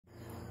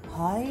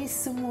Hai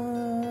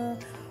semua.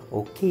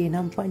 Okey,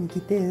 nampaknya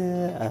kita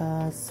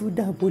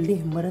sudah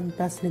boleh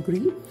merentas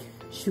negeri.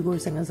 Syukur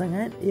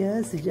sangat-sangat ya,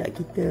 sejak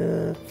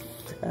kita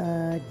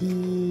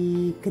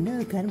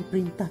dikenakan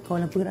perintah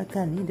kawalan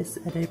pergerakan ni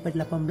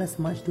daripada 18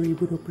 Mac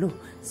 2020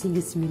 sehingga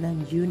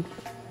 9 Jun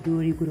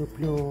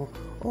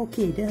 2020.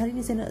 Okey, dan hari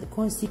ini saya nak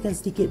kongsikan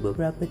sedikit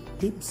beberapa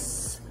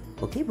tips.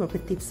 Okey, beberapa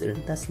tips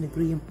rentas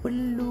negeri yang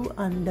perlu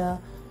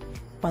anda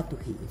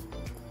patuhi.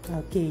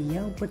 Okey,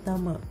 yang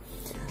pertama,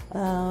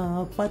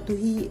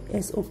 patuhi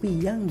SOP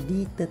yang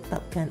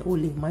ditetapkan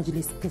oleh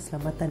Majlis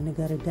Keselamatan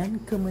Negara dan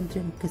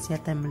Kementerian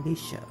Kesihatan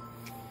Malaysia.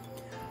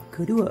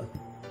 Kedua,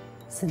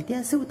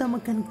 sentiasa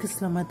utamakan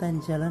keselamatan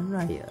jalan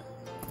raya.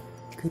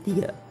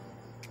 Ketiga,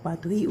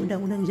 patuhi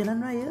undang-undang jalan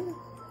raya.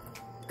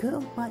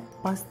 Keempat,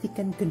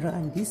 pastikan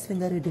kenderaan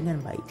diselenggara dengan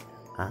baik.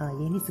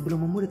 Yang ini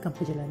sebelum memulakan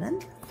perjalanan.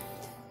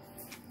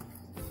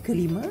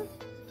 Kelima,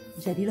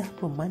 jadilah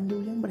pemandu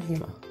yang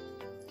berhemah.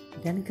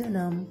 Dan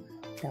keenam,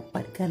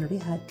 dapatkan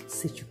rehat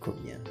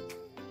secukupnya.